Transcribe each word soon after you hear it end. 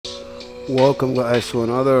Welcome, guys, to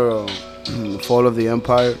another Fall of the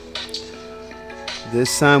Empire.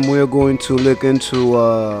 This time we're going to look into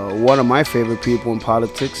one of my favorite people in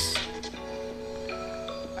politics,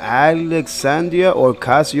 Alexandria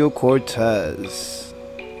Ocasio-Cortez.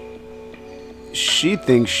 She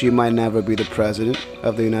thinks she might never be the president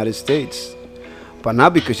of the United States, but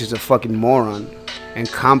not because she's a fucking moron,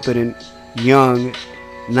 incompetent, young,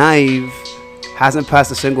 naive, hasn't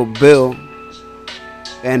passed a single bill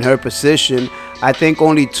in her position. I think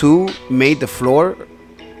only two made the floor.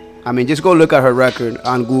 I mean, just go look at her record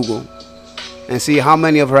on Google and see how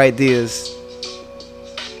many of her ideas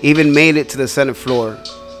even made it to the Senate floor.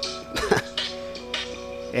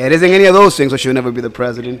 It isn't any of those things, so she'll never be the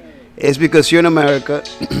president. It's because here in America,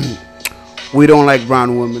 we don't like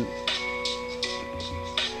brown women.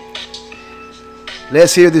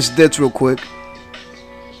 Let's hear this ditch real quick.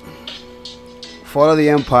 Fall of the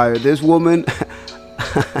Empire. This woman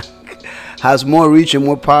has more reach and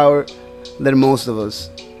more power than most of us.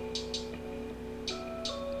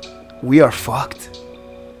 We are fucked.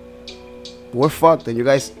 We're fucked, and you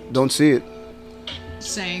guys don't see it.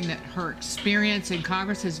 Saying that her experience in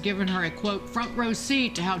Congress has given her a, quote, front row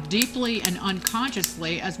seat to how deeply and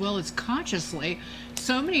unconsciously, as well as consciously,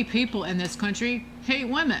 so many people in this country hate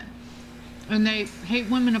women. And they hate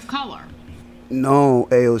women of color. No,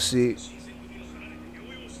 AOC.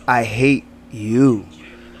 I hate you.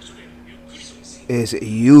 It's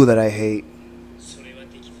you that I hate.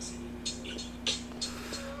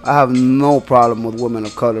 I have no problem with women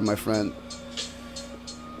of color, my friend.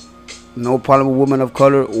 No problem with women of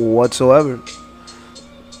color whatsoever.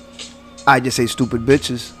 I just say stupid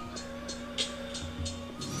bitches.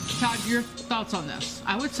 Todd, your thoughts on this?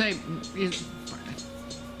 I would say,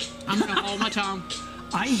 I'm going to hold my tongue.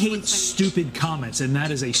 I hate stupid comments, and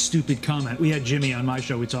that is a stupid comment. We had Jimmy on my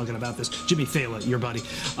show. We're talking about this. Jimmy Fallon, your buddy.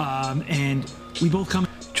 And we both come.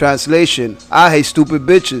 Translation, I hate stupid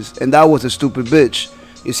bitches, and that was a stupid bitch.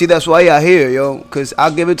 You see, that's why y'all here, yo. Because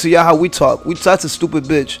I'll give it to y'all how we talk. We talk to stupid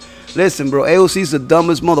bitch. Listen, bro, AOC's the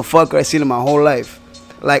dumbest motherfucker I've seen in my whole life.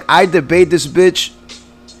 Like, I debate this bitch.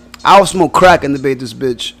 I'll smoke crack and debate this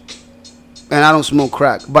bitch. And I don't smoke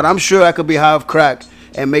crack. But I'm sure I could be high off crack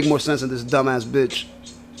and make more sense than this dumbass bitch.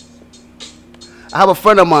 I have a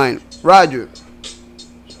friend of mine, Roger.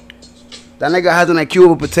 That nigga has an IQ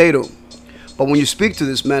of a potato. But when you speak to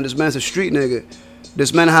this man's a street nigga.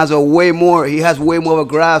 This man has way more of a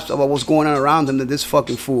grasp of what's going on around him than this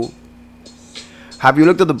fucking fool. Have you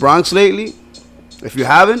looked at the Bronx lately? If you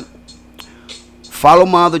haven't, follow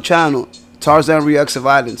my other channel, Tarzan Reacts of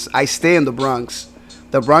Violence. I stay in the Bronx.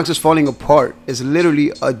 The Bronx is falling apart. It's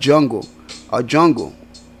literally a jungle. A jungle.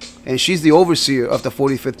 And she's the overseer of the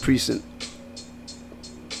 45th precinct.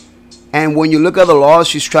 And when you look at the laws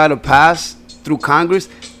she's trying to pass through Congress,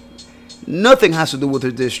 nothing has to do with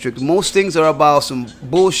her district. Most things are about some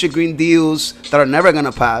bullshit green deals that are never going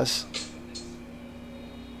to pass.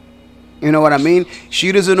 You know what I mean?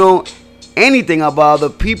 She doesn't know anything about the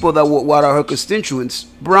people that what are her constituents.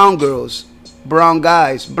 Brown girls, brown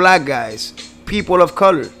guys, black guys, people of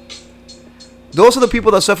color. Those are the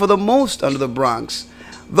people that suffer the most under the Bronx.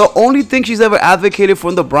 The only thing she's ever advocated for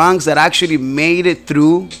in the Bronx that actually made it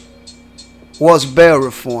through was bail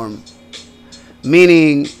reform.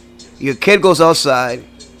 Meaning, your kid goes outside,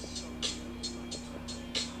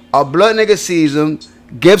 a blood nigga sees him,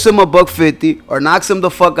 gives him a $1.50 or knocks him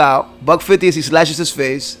the fuck out. $1.50 as he slashes his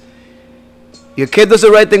face. Your kid does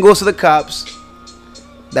the right thing, goes to the cops.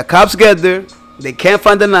 The cops get there, they can't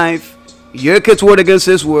find the knife. Your kid's word against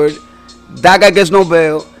his word. That guy gets no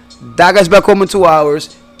bail. That guy's back home in 2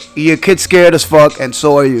 hours. Your kid's scared as fuck, and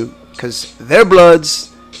so are you. Because they're bloods,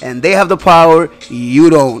 and they have the power, you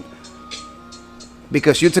don't.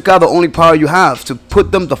 Because you took out the only power you have to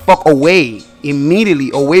put them the fuck away, immediately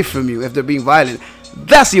away from you if they're being violent.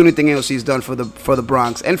 That's the only thing AOC's done for the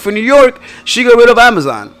Bronx. And for New York, she got rid of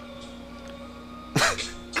Amazon.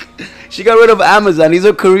 She got rid of Amazon. These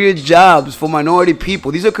are career jobs for minority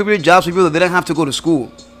people. These are career jobs for people that didn't have to go to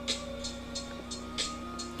school.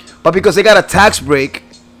 But because they got a tax break,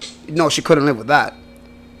 no, she couldn't live with that.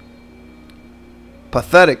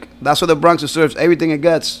 Pathetic. That's why the Bronx deserves everything it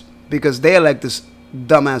gets. Because they elect this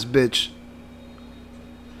dumbass bitch.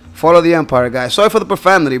 Follow the Empire, guys. Sorry for the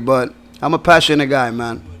profanity, but I'm a passionate guy,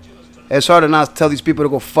 man. It's hard to not tell these people to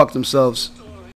go fuck themselves.